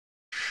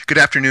Good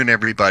afternoon,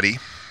 everybody.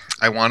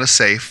 I want to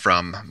say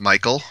from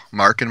Michael,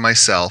 Mark, and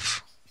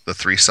myself, the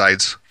Three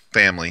Sides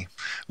family,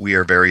 we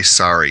are very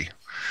sorry.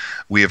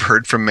 We have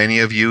heard from many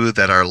of you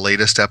that our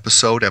latest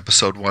episode,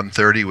 episode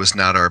 130, was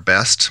not our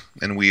best,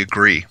 and we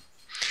agree.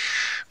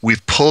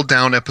 We've pulled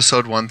down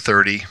episode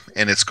 130,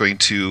 and it's going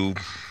to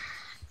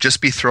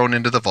just be thrown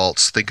into the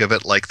vaults. Think of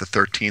it like the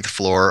 13th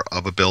floor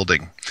of a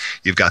building.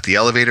 You've got the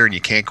elevator, and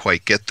you can't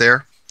quite get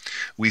there.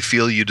 We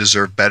feel you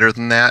deserve better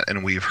than that,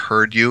 and we've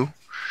heard you.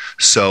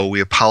 So we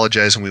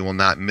apologize and we will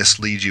not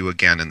mislead you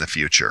again in the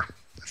future.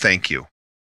 Thank you.